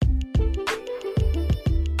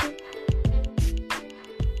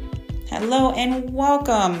Hello and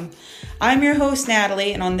welcome. I'm your host,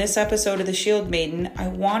 Natalie, and on this episode of The Shield Maiden, I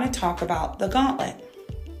want to talk about the Gauntlet.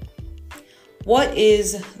 What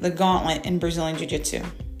is the Gauntlet in Brazilian Jiu-Jitsu?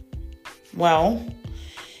 Well,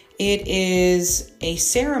 it is a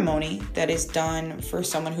ceremony that is done for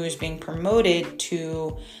someone who is being promoted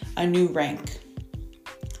to a new rank.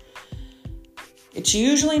 It's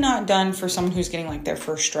usually not done for someone who's getting like their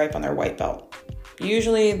first stripe on their white belt.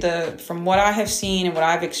 Usually from what I have seen and what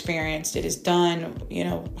I've experienced, it is done,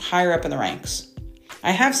 higher up in the ranks.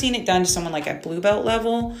 I have seen it done to someone like at blue belt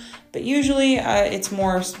level, but usually it's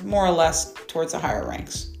more or less towards the higher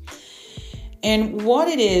ranks. And what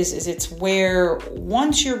it is it's where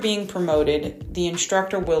once you're being promoted, the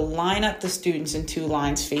instructor will line up the students in two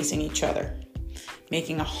lines facing each other,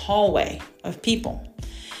 making a hallway of people.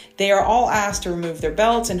 They are all asked to remove their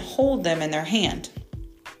belts and hold them in their hand.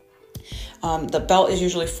 The belt is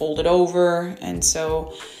usually folded over, and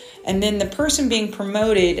then the person being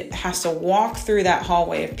promoted has to walk through that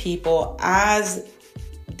hallway of people as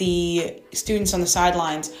the students on the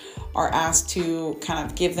sidelines are asked to kind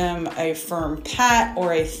of give them a firm pat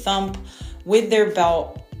or a thump with their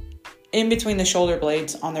belt in between the shoulder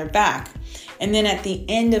blades on their back. And then at the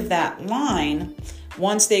end of that line,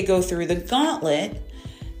 once they go through the gauntlet,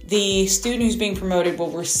 the student who's being promoted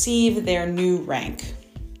will receive their new rank.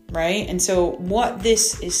 Right? And so what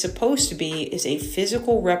this is supposed to be is a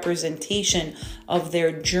physical representation of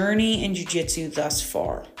their journey in jiu-jitsu thus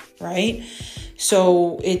far, right?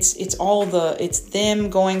 So it's them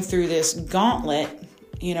going through this gauntlet,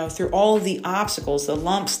 through all of the obstacles, the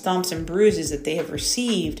lumps, thumps, and bruises that they have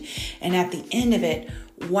received. And at the end of it,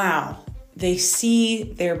 wow, they see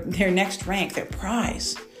their next rank, their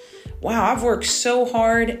prize. Wow, I've worked so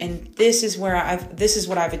hard and this is what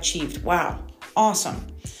I've achieved. Wow, awesome.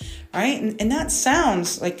 Right? And that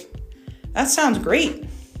sounds great.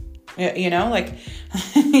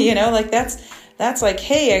 That's like,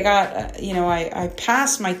 hey, I got, I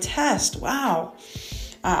passed my test. Wow.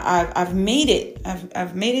 I've made it.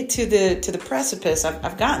 I've made it to the precipice.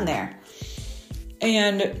 I've gotten there.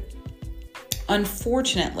 And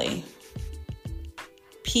unfortunately,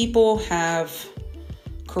 people have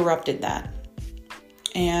corrupted that.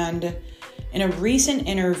 And in a recent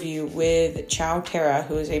interview with Chao Terra,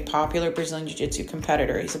 who is a popular Brazilian Jiu-Jitsu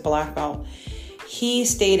competitor, he's a black belt, he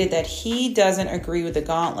stated that he doesn't agree with the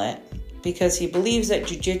gauntlet because he believes that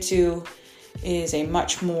Jiu-Jitsu is a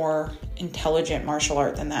much more intelligent martial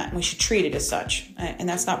art than that. And we should treat it as such. And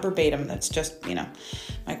that's not verbatim. That's just,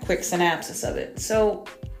 my quick synopsis of it. So,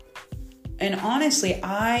 and honestly,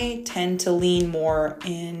 I tend to lean more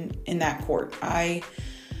in that court.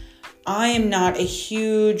 I am not a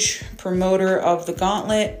huge promoter of the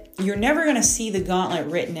gauntlet. You're never going to see the gauntlet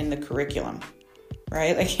written in the curriculum,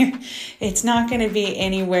 right? Like it's not going to be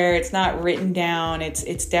anywhere. It's not written down.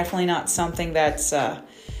 It's definitely not something that's a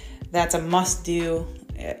must do.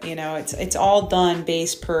 It's all done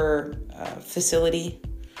based per facility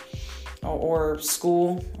or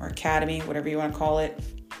school or academy, whatever you want to call it.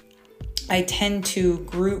 I tend to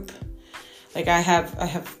group, like I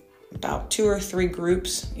have about 2 or 3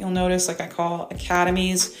 groups, you'll notice, like I call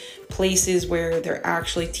academies, places where they're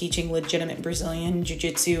actually teaching legitimate Brazilian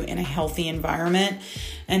Jiu-Jitsu in a healthy environment.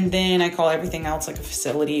 And then I call everything else like a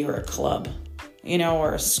facility or a club,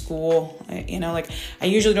 or a school. Like I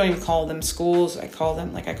usually don't even call them schools. I call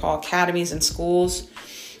academies and schools.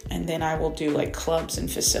 And then I will do like clubs and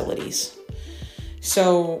facilities.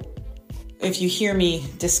 So if you hear me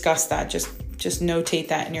discuss that, just notate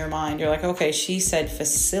that in your mind. You're like, okay, she said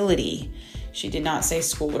facility. She did not say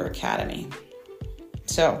school or academy.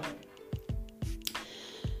 So,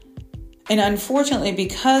 and unfortunately,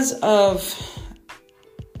 because of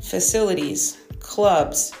facilities,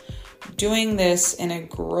 clubs, doing this in a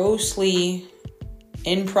grossly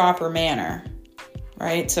improper manner,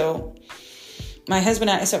 right? So my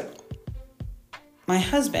husband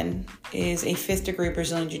is a 5th degree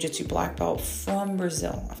Brazilian Jiu-Jitsu black belt from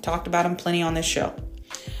Brazil. I've talked about him plenty on this show.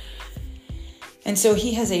 And so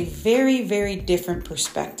he has a very, very different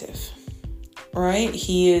perspective, right?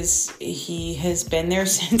 He has been there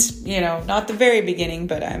since, not the very beginning,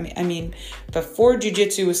 but I mean, before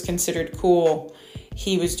Jiu-Jitsu was considered cool,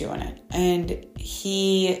 he was doing it. And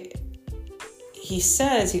he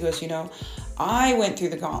says, he goes, I went through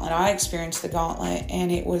the gauntlet. I experienced the gauntlet,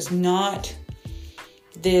 and it was not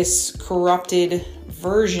this corrupted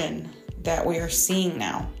version that we are seeing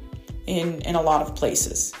now in a lot of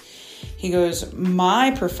places. He goes,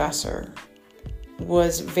 my professor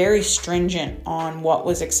was very stringent on what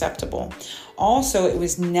was acceptable. Also, it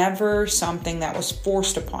was never something that was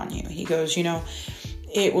forced upon you. He goes,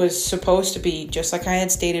 it was supposed to be, just like I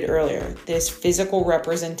had stated earlier, this physical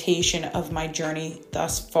representation of my journey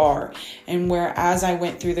thus far. And where as I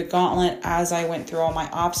went through the gauntlet, as I went through all my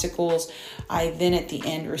obstacles, I then at the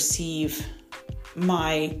end receive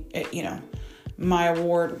my, my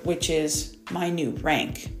award, which is my new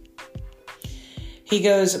rank. He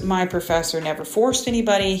goes, my professor never forced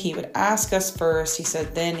anybody. He would ask us first. He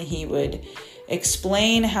said, then he would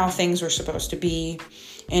explain how things were supposed to be.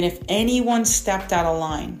 And if anyone stepped out of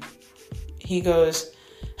line, he goes,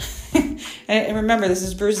 and remember, this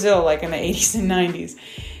is Brazil, like in the 80s and 90s.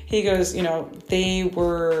 He goes, they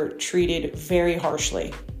were treated very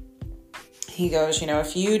harshly. He goes,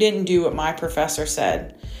 if you didn't do what my professor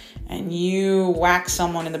said and you whack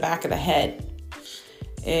someone in the back of the head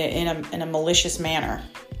in a malicious manner,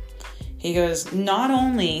 he goes, not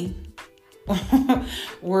only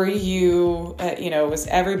were you, was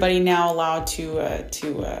everybody now allowed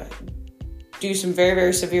to do some very,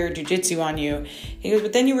 very severe jujitsu on you? He goes,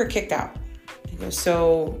 but then you were kicked out. He goes,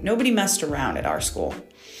 so nobody messed around at our school.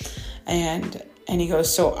 And he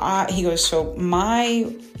goes, so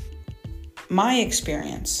my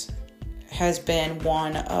experience has been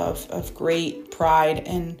one of great pride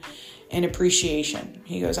and appreciation.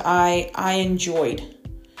 He goes, I enjoyed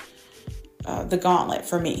the gauntlet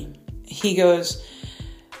for me. He goes,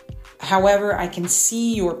 however, I can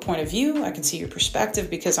see your point of view. I can see your perspective,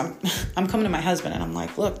 because I'm coming to my husband and I'm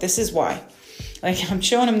like, look, this is why. Like, I'm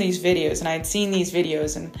showing him these videos, and I had seen these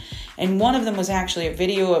videos, and one of them was actually a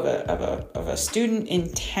video of a student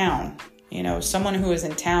in town, someone who was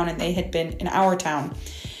in town, and they had been in our town,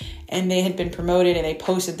 and they had been promoted, and they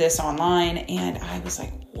posted this online, and I was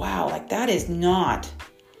like, wow, like that is not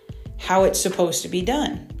how it's supposed to be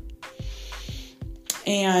done.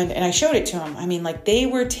 And I showed it to him. I mean, like they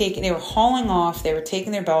were hauling off, they were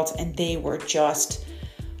taking their belts, and they were just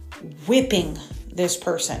whipping this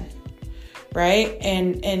person. Right.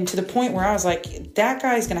 And to the point where I was like, that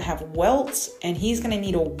guy's going to have welts, and he's going to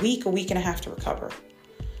need a week and a half to recover.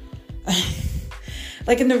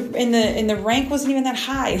 Like in the rank wasn't even that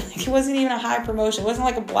high. Like it wasn't even a high promotion. It wasn't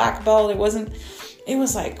like a black belt. It was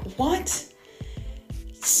like, what?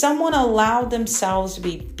 Someone allowed themselves to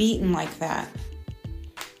be beaten like that.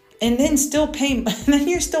 And then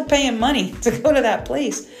you're still paying money to go to that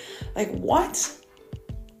place. Like, what?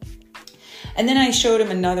 And then I showed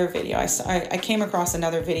him another video. I came across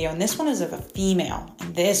another video, and this one is of a female.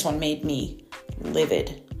 And this one made me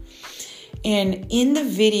livid. And in the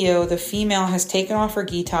video, the female has taken off her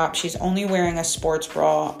gi top. She's only wearing a sports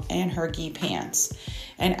bra and her gi pants.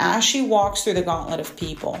 And as she walks through the gauntlet of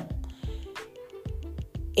people,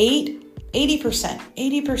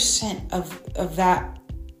 80% of that,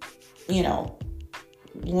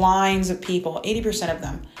 lines of people, 80% of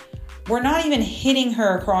them were not even hitting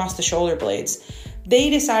her across the shoulder blades. They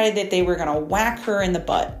decided that they were going to whack her in the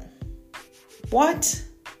butt. What?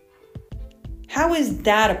 How is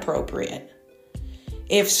that appropriate?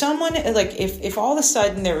 If someone, if all of a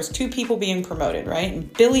sudden there was two people being promoted, right?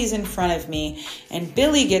 And Billy's in front of me, and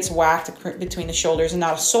Billy gets whacked between the shoulders, and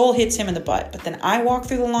not a soul hits him in the butt. But then I walk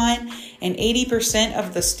through the line, and 80%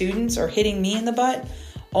 of the students are hitting me in the butt.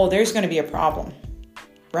 Oh, there's going to be a problem,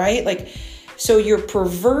 right? Like, so you're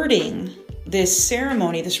perverting this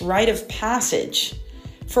ceremony, this rite of passage,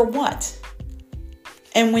 for what?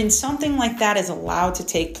 And when something like that is allowed to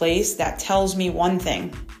take place, that tells me one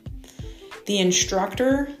thing. The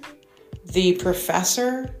instructor, the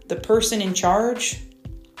professor, the person in charge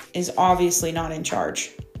is obviously not in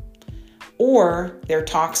charge, or they're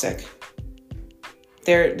toxic.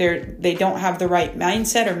 They don't have the right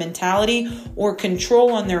mindset or mentality or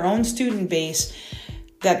control on their own student base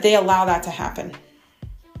that they allow that to happen.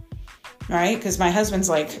 All right? Because my husband's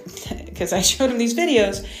like, because I showed him these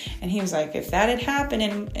videos, and he was like, if that had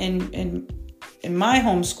happened in my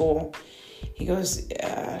homeschool, he goes,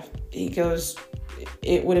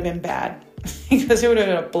 it would have been bad. He goes, it would have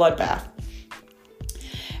been a bloodbath.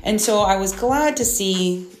 And so I was glad to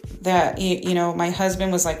see that, my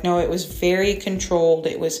husband was like, no, it was very controlled.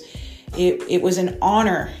 It was an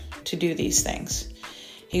honor to do these things.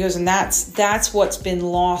 He goes, and that's what's been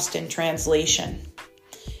lost in translation,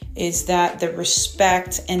 is that the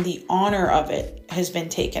respect and the honor of it has been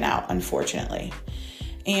taken out, unfortunately.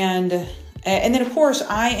 And then of course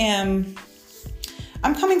I'm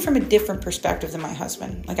coming from a different perspective than my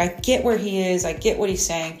husband. Like, I get where he is, I get what he's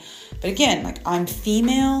saying. But again, like, I'm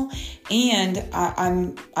female, and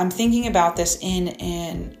I'm thinking about this in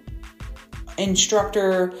an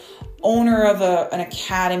instructor, owner of an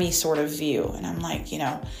academy sort of view. And I'm like,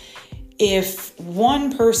 if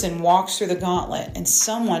one person walks through the gauntlet and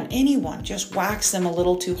anyone just whacks them a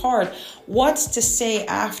little too hard, what's to say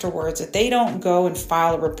afterwards that they don't go and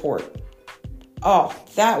file a report? Oh,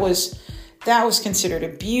 that was considered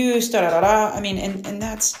abuse, da da da da. I mean, and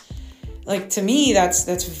that's like, to me,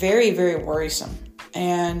 that's very, very worrisome.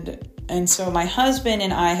 And so my husband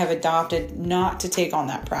and I have adopted not to take on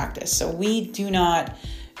that practice. So we do not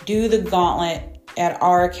do the gauntlet at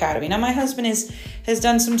our academy. Now, my husband has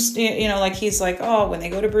done some, like he's like, oh, when they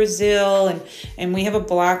go to Brazil and we have a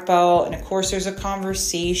black belt, and of course there's a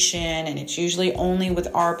conversation, and it's usually only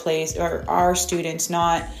with our place or our students,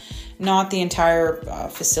 not the entire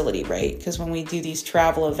facility, right? Because when we do these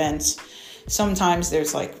travel events, sometimes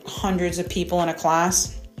there's like hundreds of people in a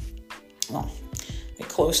class. Well,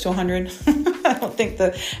 close to 100. I don't think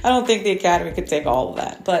the academy could take all of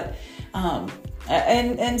that, but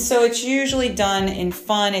and so it's usually done in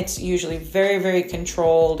fun. It's usually very, very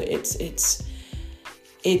controlled. It's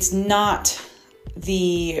not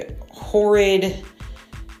the horrid,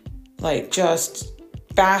 like, just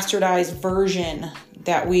bastardized version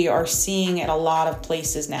that we are seeing at a lot of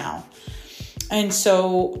places now. And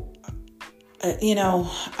so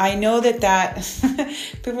I know that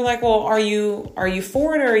people are like, well, are you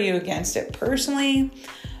for it or are you against it? Personally,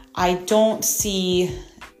 I don't see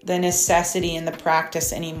the necessity in the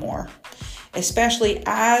practice anymore, especially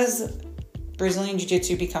as Brazilian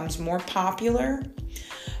Jiu-Jitsu becomes more popular,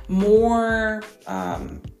 more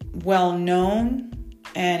well-known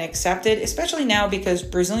and accepted, especially now because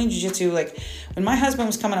Brazilian Jiu-Jitsu, like when my husband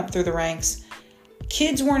was coming up through the ranks,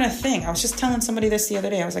 kids weren't a thing. I was just telling somebody this the other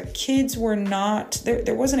day. I was like, kids were not,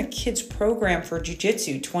 there wasn't a kids program for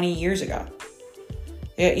jiu-jitsu 20 years ago.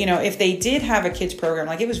 If they did have a kids program,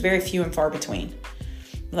 like, it was very few and far between.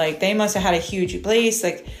 Like, they must have had a huge place.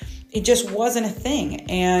 Like, it just wasn't a thing.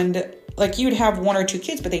 And like, you'd have one or two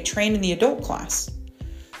kids, but they trained in the adult class.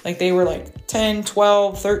 Like, they were like 10,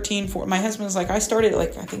 12, 13, 14. My husband was like, I started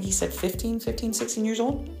like, I think he said 15, 16 years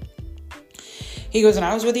old. He goes, and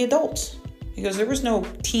I was with the adults. He goes, there was no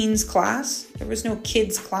teens class. There was no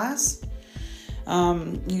kids class.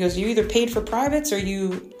 He goes, you either paid for privates or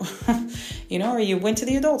you, or you went to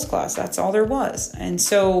the adults class. That's all there was. And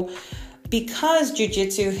so because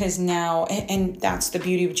jiu-jitsu has now, and that's the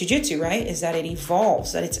beauty of jiu-jitsu, right? Is that it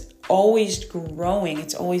evolves, that it's always growing.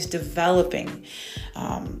 It's always developing.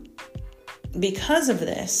 Because of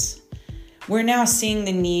this, we're now seeing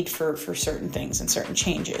the need for certain things and certain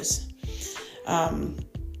changes. And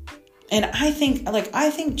I think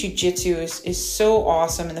jiu-jitsu is so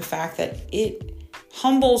awesome in the fact that it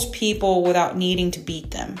humbles people without needing to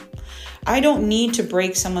beat them. I don't need to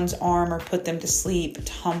break someone's arm or put them to sleep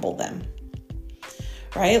to humble them,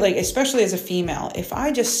 right? Like, especially as a female, if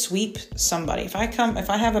I just sweep somebody, if I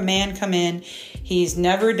have a man come in, he's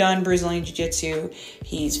never done Brazilian Jiu-Jitsu,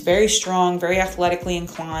 he's very strong, very athletically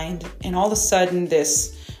inclined, and all of a sudden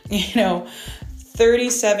this,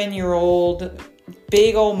 37-year-old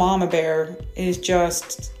big old mama bear is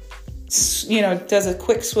just, does a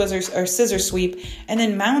quick scissor sweep and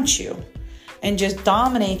then mounts you and just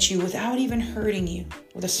dominates you without even hurting you,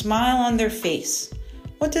 with a smile on their face.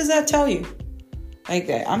 What does that tell you? Like,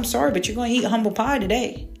 I'm sorry, but you're going to eat humble pie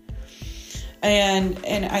today. And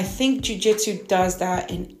I think jiu-jitsu does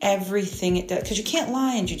that in everything it does, because you can't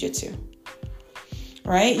lie in jiu-jitsu,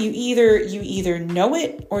 right? You either know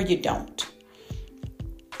it or you don't.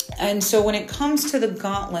 And so when it comes to the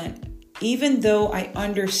gauntlet, even though I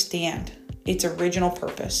understand its original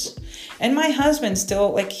purpose, and my husband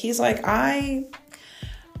still, like, he's like, I'm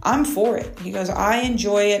for it. He goes, I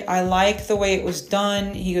enjoy it. I like the way it was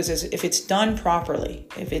done. He goes, if it's done properly,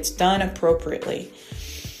 if it's done appropriately,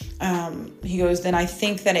 he goes, then I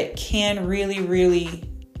think that it can really, really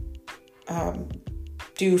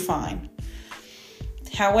do fine.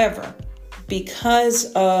 However,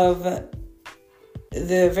 because of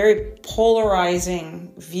the very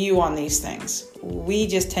polarizing view on these things, we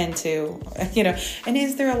just tend to, and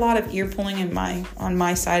is there a lot of ear pulling on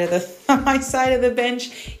my side of the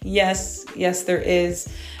bench? Yes, there is.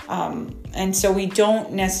 And so we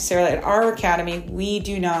don't necessarily, at our academy, we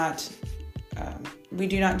do not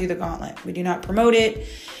do the gauntlet. We do not promote it.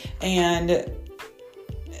 And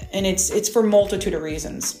it's for a multitude of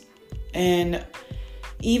reasons. And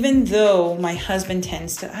even though my husband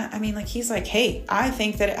tends to, he's like, hey, I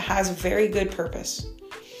think that it has a very good purpose.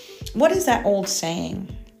 What is that old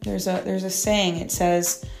saying? There's a saying. It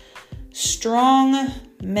says, strong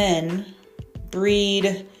men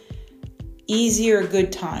breed easier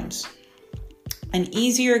good times, and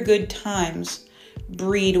easier good times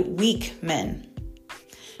breed weak men,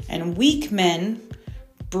 and weak men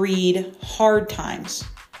breed hard times,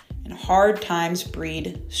 and hard times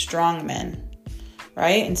breed strong men.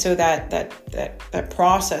 Right? And so that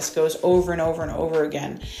process goes over and over and over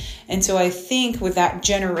again. And so I think with that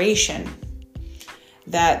generation,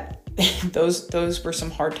 that those were some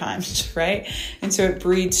hard times, right? And so it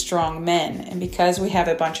breeds strong men. And because we have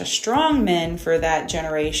a bunch of strong men for that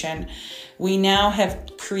generation, we now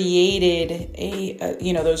have created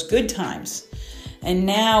those good times. And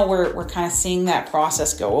now we're kind of seeing that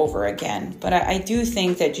process go over again. But I do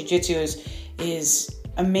think that jiu-jitsu is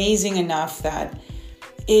amazing enough that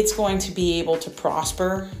it's going to be able to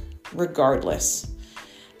prosper regardless.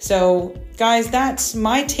 So, guys, that's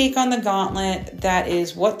my take on the Gauntlet. That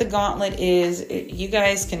is what the Gauntlet is. You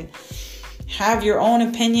guys can have your own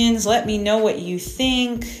opinions. Let me know what you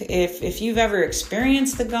think. If you've ever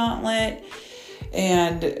experienced the Gauntlet,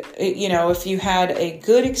 and if you had a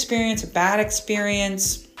good experience, a bad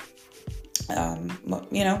experience,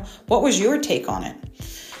 what was your take on it?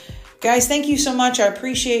 Guys, thank you so much. I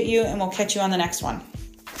appreciate you, and we'll catch you on the next one.